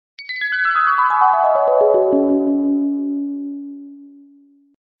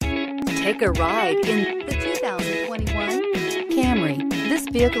Take a ride in the 2021 Camry. This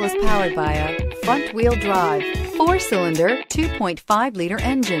vehicle is powered by a front-wheel drive, 4-cylinder, 2.5-liter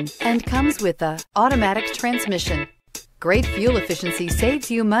engine, and comes with a automatic transmission. Great fuel efficiency saves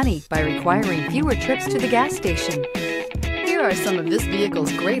you money by requiring fewer trips to the gas station. Here are some of this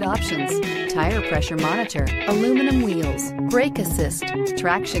vehicle's great options: tire pressure monitor, aluminum wheels, brake assist,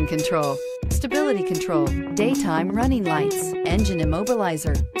 traction control, stability control, daytime running lights, engine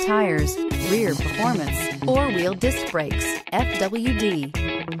immobilizer, tires, rear performance, 4-wheel disc brakes, FWD.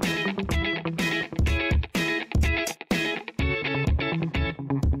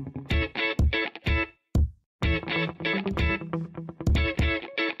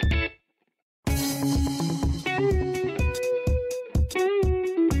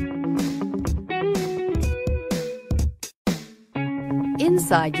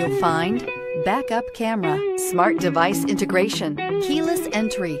 Inside you'll find backup camera, smart device integration, keyless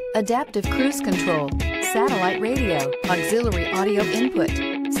entry, adaptive cruise control, satellite radio, auxiliary audio input,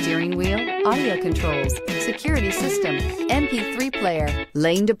 steering wheel audio controls, security system, MP3 player,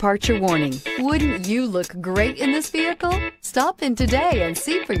 lane departure warning. Wouldn't you look great in this vehicle? Stop in today and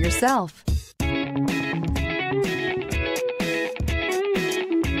see for yourself.